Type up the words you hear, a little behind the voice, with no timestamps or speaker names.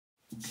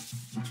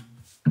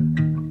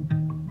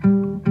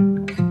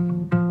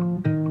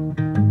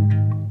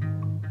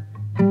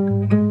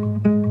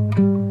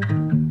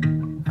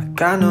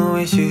got no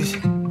issues,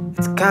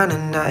 it's kinda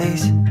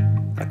nice.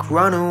 Like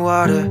running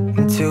water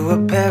into a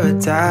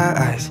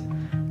paradise.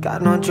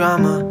 Got no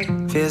drama,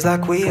 feels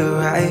like we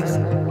arrived.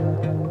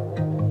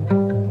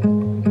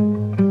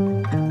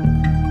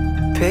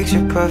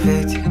 Picture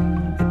perfect,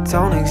 it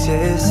don't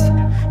exist.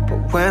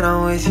 But when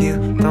I'm with you,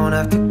 don't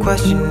have to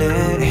question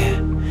it.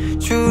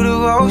 True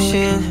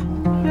devotion.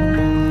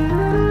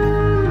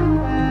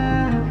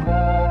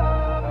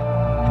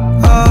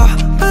 Oh,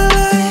 my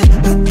life,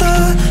 I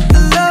thought the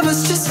love was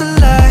just a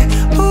lie.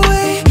 A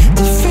way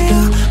to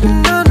feel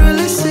an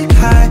unrealistic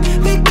high.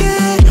 We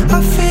get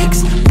our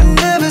fix, but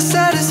never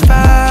satisfied.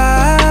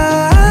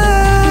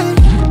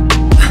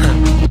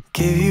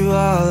 Give you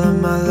all of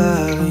my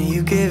love and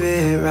you give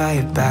it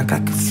right back. I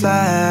could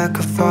fly, I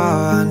could fall,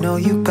 I know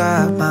you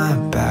got my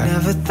back.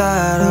 Never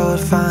thought I would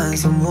find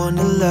someone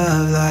to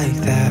love like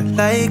that.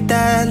 Like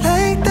that,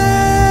 like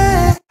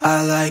that.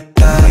 I like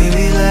that.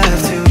 We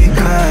laugh till we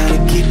cry to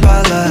keep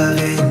our love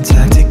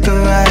intact. Take a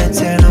ride,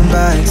 turn them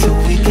back so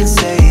we can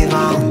save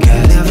on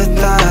gas. Never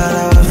thought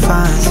I would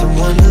find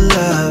someone to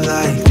love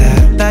like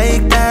that.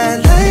 Like that,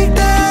 like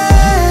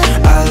that.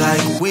 I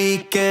like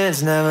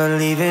weekends, never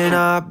leaving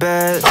our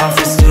bed.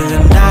 Office till the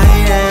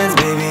night ends,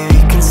 baby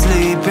we can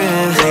sleep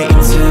in. Late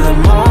until the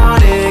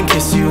morning,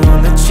 kiss you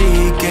on the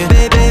cheek. And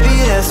baby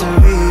that's a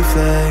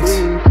reflex.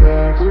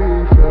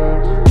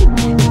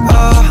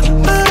 Oh,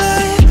 my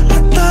life, I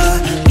thought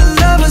the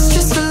love was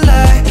just a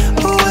lie.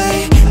 A way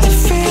to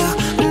feel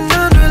an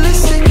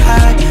unrealistic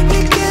high. We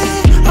get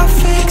our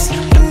fix,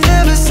 but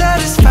never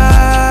satisfied.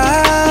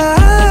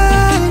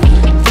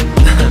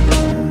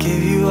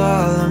 Give you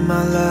all of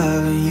my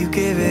love and you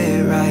give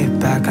it right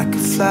back. I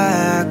could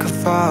fly, I could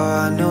fall,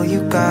 I know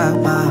you got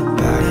my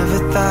back. Never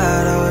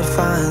thought I would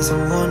find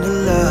someone to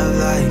love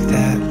like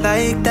that.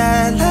 Like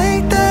that,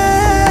 like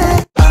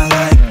that. I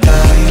like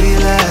that. We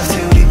laugh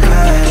till we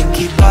cry to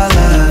keep our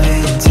love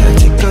intact.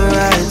 Take a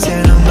ride,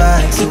 turn them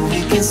back so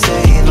we can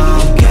save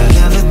on gas.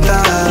 Never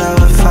thought I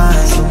would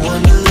find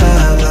someone to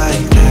love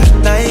like that.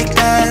 Like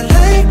that,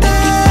 like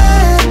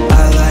that.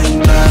 I like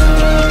that.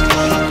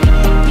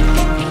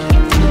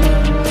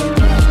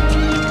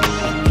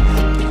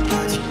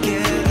 How'd you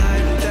get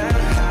like that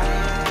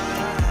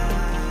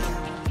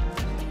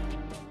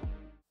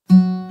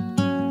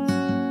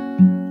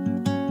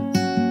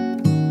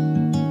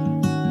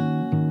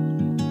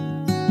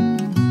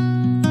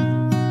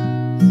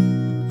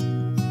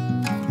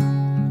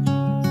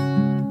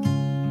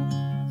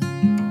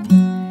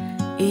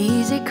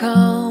Easy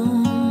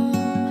come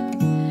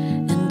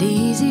and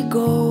easy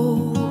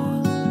go.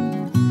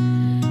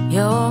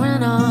 You're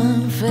an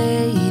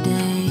unfading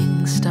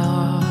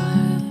star,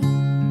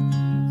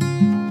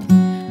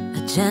 a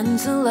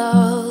gentle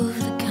love,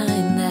 the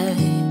kind that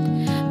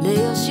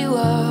lifts you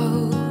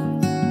up,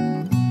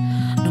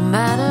 no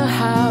matter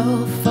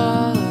how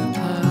far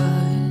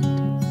apart.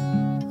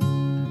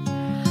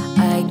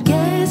 I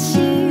guess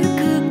you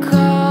could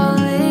call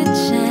it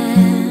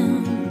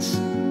chance,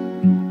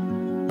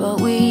 but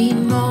we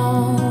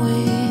know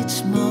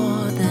it's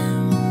more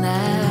than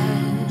that.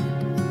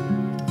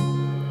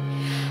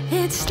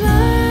 It's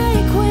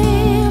like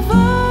we've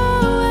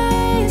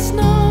always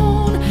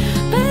known,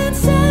 been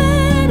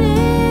set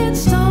in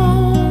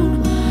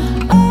stone,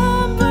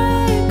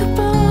 unbreakable.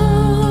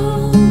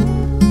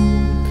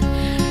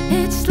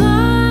 It's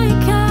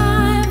like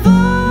I've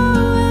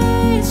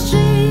always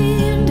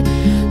dreamed,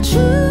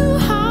 true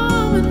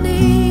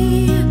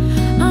harmony,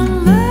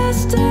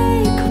 unmistakable,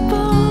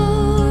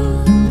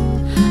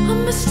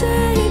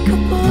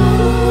 unmistakable.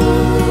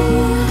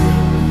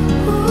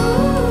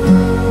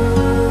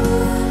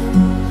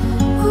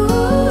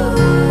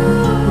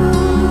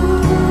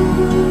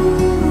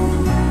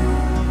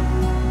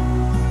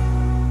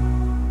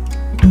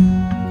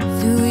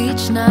 Through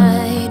each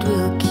night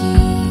we'll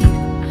keep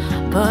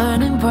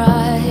burning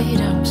bright.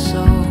 I'm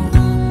so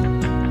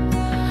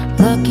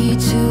lucky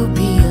to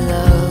be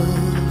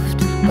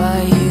loved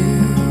by you.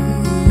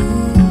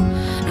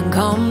 And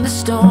come the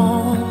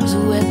storms,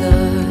 whether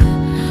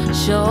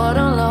short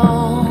or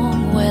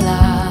long, well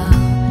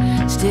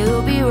I'll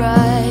still be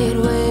right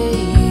where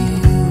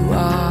you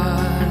are.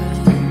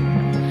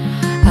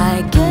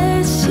 I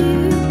guess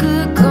you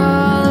could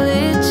call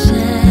it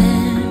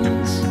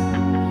chance,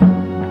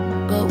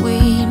 but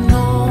we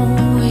know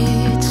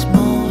it's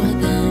more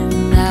than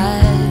that.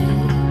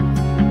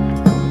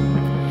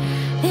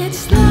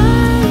 It's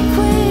like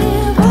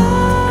we've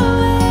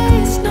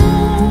always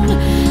known,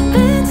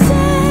 been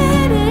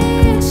set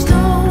in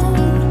stone,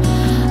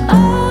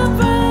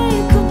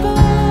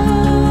 unbreakable.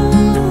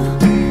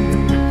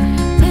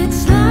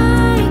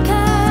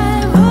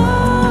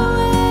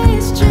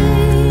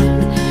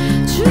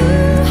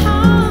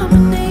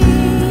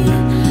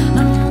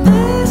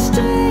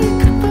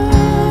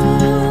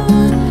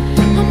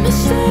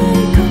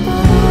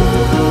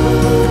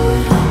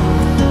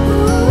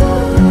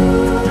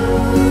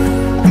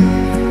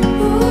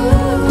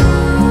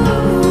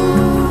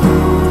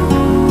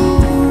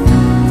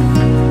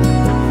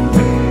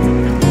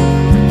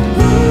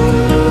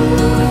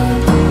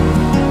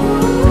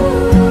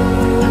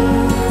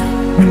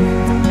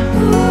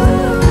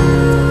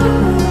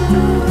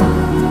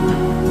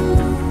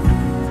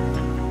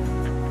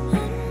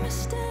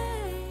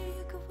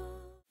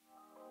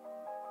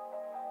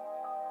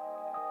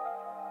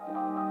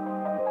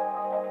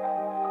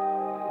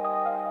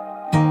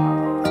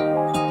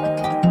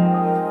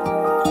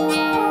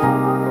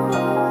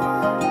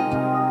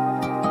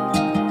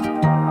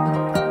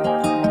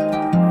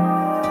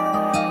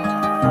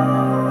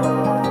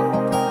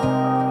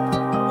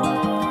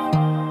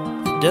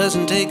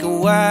 doesn't take a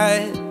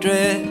white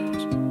dress,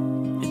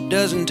 it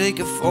doesn't take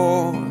a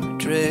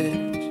fortress.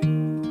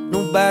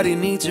 Nobody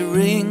needs a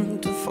ring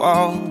to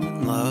fall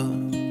in love.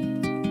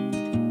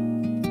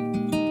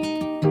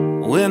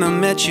 When I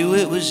met you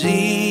it was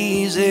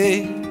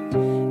easy,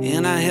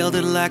 and I held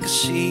it like a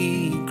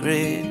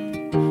secret,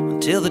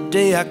 until the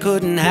day I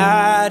couldn't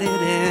hide it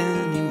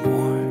anymore.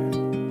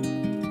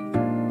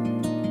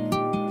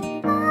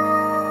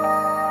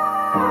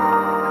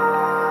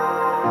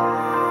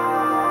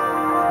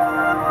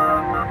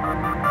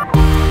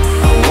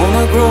 I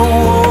wanna grow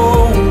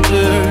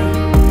older,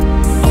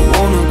 I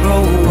wanna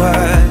grow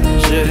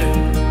wiser,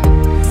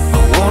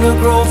 I wanna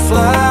grow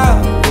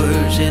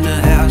flowers in a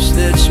house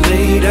that's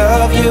made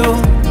of you.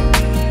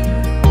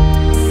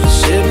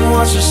 Sit and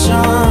watch the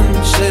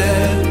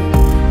sunset,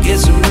 get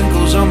some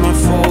wrinkles on my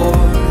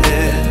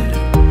forehead.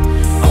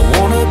 I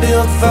wanna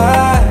build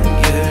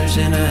fires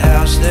in a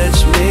house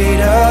that's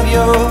made of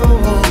you.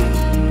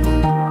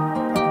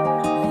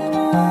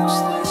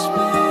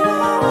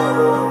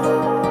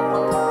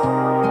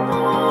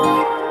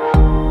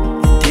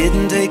 It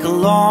didn't take a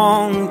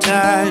long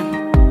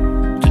time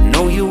to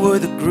know you were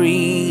the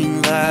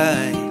green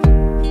light.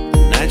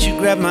 The night you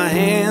grabbed my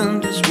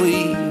hand as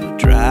we were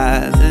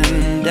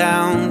driving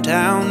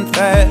downtown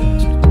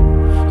fast.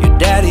 Your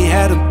daddy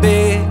had a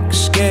big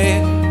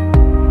scare,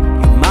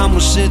 your mom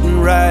was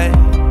sitting right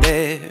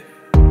there.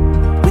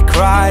 We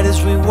cried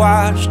as we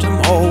watched them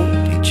hold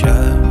each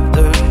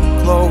other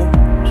close.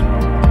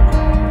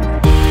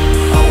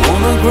 I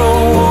wanna grow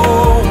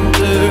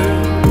older,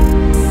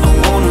 I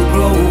wanna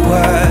grow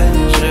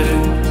wiser,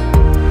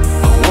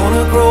 I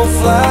wanna grow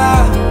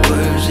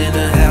flowers in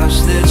a house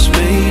that's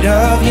made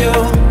of you.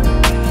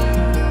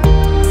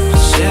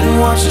 Sit and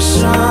watch the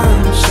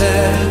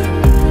sunset,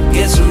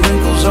 get some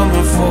wrinkles on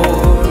my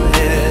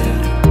forehead.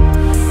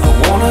 I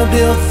wanna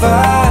build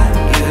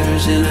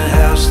fires in a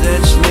house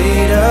that's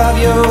made of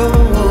you.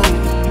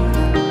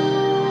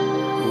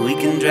 We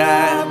can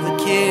drive the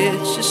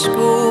kids to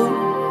school,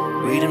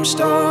 read them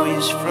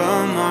stories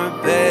from our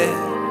bed,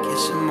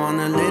 kiss them on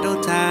a little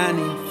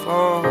tiny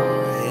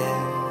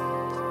forehead.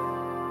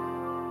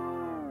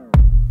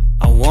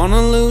 I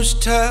wanna lose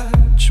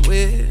touch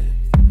with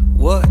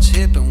what's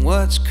hip and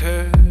what's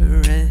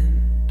current.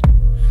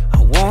 I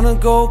wanna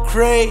go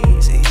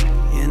crazy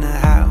in a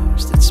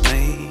house that's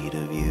made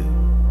of you.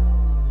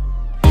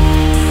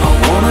 I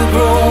wanna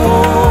grow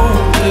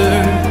older,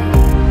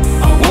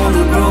 I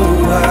wanna grow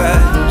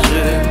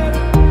wiser,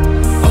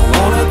 I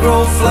wanna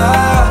grow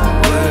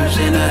flowers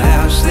in a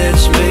house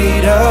that's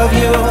made of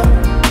you.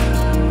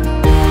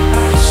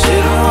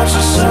 Sit and watch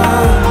the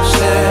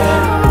sunset,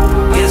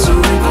 get some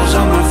wrinkles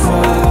on my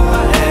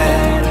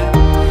forehead.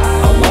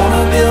 I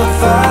wanna build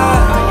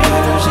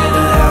fires in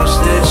a house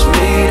that's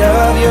made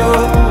of you.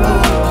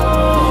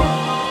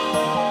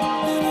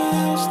 In a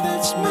house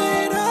that's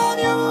made of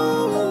you.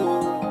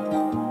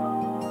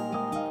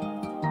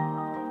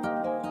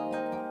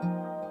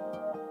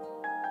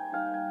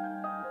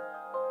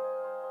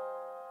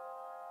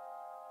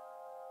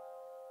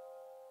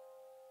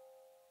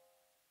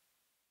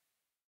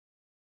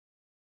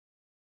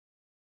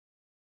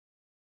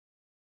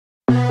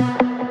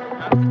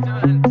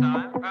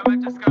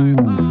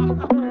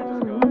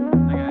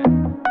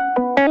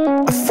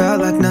 I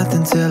felt like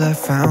nothing till I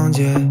found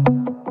you.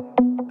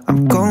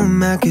 I'm going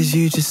mad cause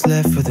you just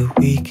left for the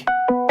week.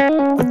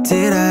 What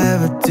did I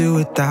ever do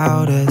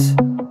without us?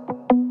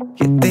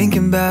 Yeah,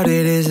 thinking about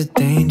it is a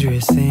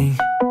dangerous thing.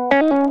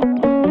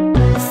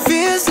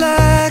 Feels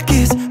like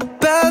it's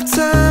about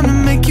time to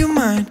make you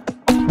mine.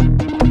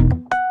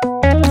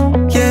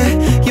 Yeah,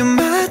 you're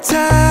my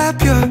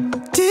type, your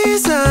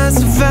design's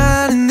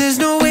divine, and there's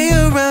no way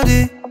around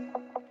it.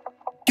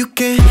 You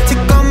can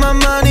take all my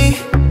money,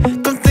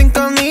 don't think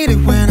I'll need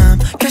it when I'm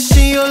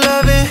cashing your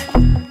loving.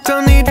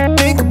 Don't need to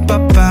think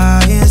about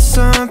buying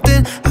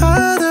something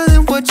other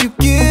than what you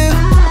give.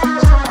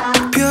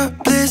 Pure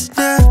bliss,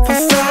 never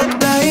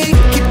felt like.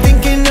 Keep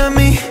thinking of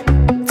me,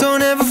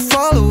 don't ever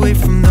fall away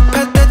from the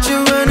path that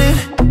you're running.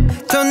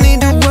 Don't need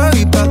to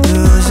worry about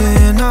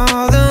losing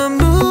all the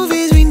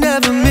movies we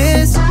never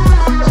miss.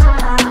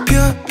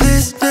 Pure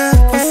bliss,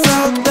 never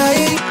felt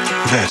like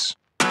this.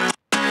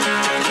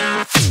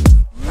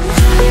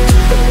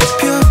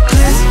 Pure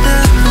bliss,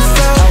 never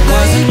felt like.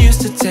 I wasn't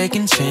used to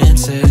taking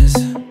chances.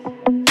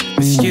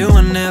 With you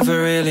I never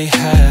really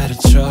had a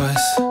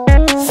choice.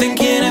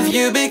 Thinking of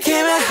you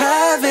became a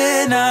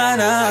habit, nah,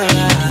 nah,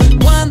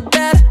 nah. One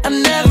that I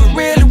never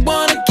really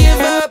wanna give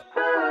up.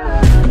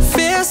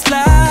 Feels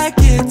like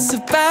it's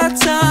about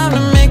time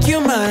to make you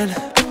mine.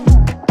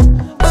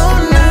 Oh,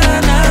 nah,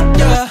 nah,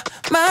 you're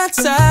my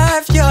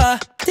type, your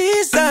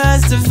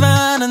design's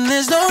divine, and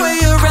there's no way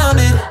around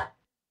it.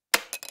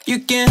 You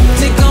can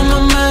take all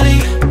my money,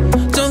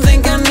 don't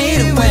think I need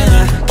it when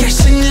I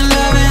cash in your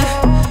loving.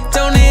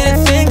 Don't need to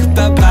think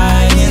about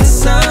buying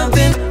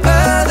something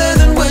other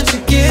than what you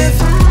give.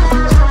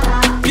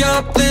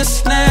 Pure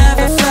bliss,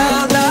 never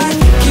felt like.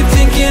 Keep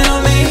thinking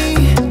of me,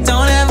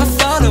 don't ever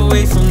fall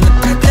away from the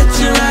path that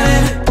you're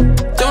riding.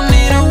 Don't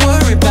need to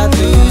worry about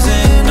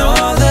losing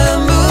all the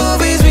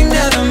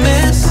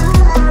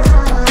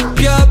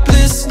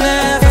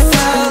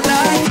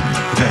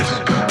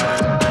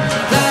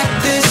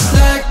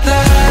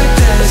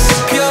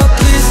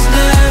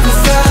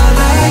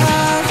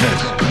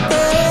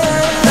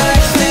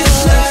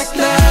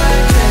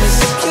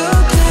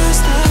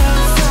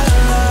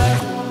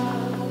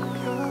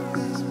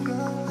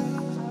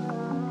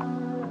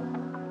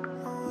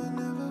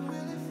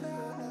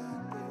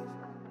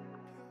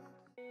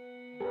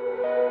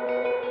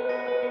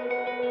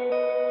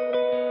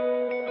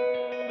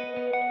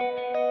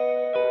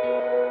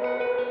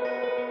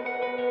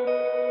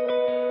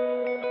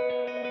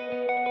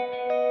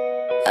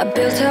I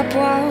built up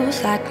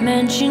walls like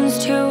mansions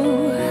to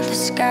the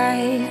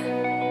sky,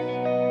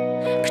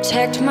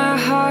 protect my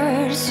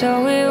heart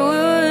so it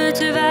would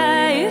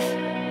survive.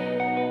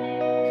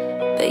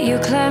 But you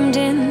climbed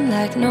in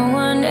like no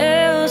one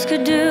else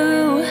could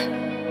do.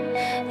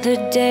 The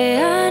day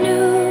I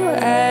knew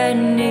I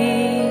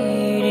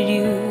needed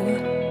you,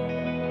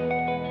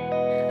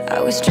 I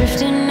was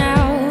drifting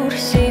out,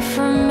 safe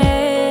from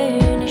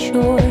any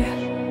shore.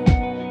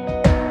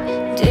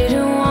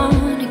 Didn't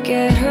want to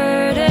get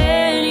hurt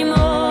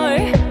anymore,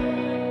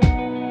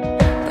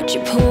 but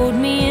you pulled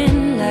me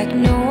in like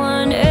no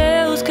one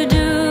else could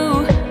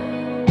do.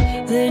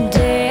 The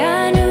day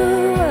I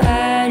knew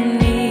I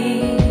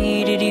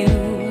needed you.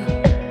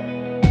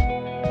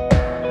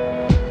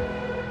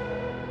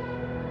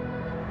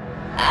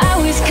 I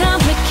was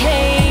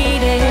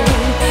complicated,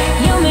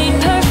 you made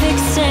perfect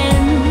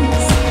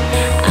sense.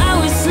 I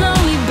was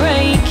slowly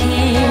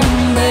breaking,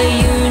 but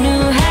you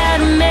knew how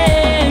to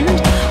mend.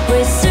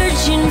 We're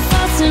searching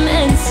for some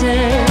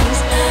answers,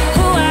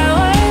 who I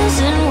was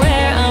and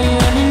where I'm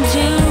running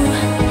to.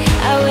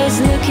 I was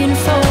looking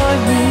for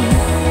me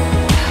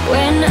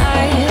when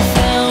I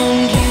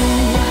found you.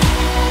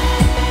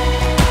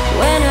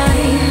 When I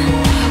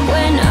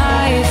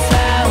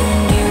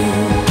found you.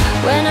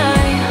 When I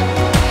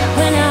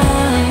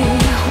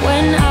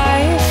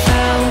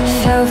found.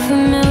 Felt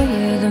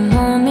familiar the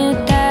moment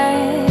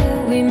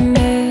that we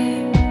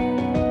met.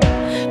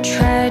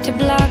 Tried to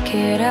block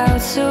it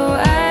out so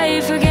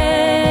I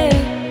forget.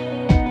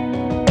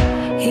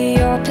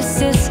 Your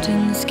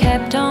persistence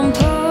kept on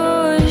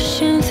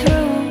pushing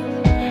through.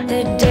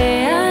 The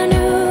day I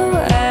knew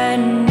I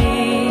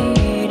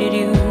needed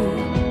you.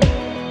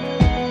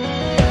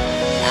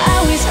 I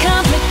was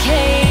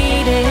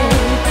complicated,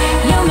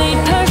 you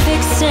made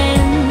perfect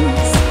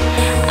sense.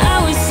 I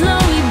was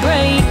slowly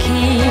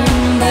breaking,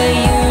 but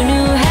you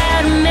knew how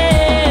to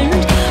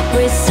mend.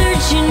 We're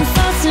searching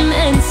for some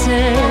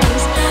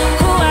answers,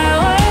 who I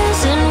was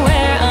and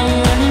where I'm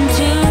running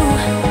to.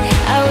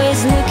 I was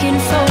looking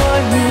for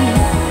me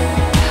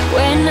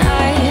when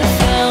I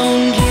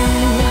found you.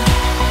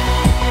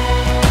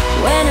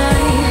 When I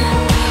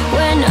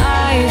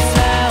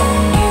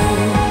found you.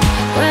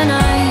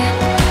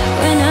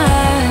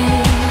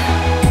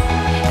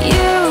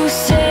 You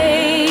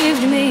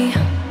saved me,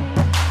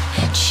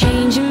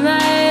 changing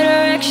my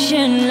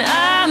direction.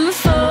 I'm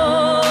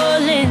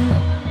falling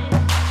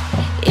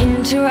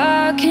into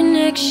our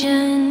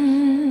connection.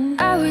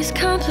 I was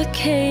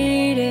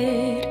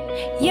complicated,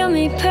 you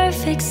made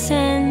perfect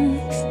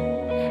sense.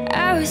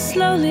 I was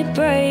slowly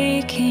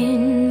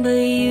breaking,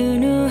 but you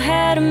knew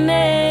how to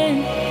mend.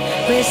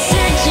 We're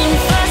searching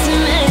for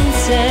some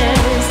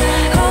answers,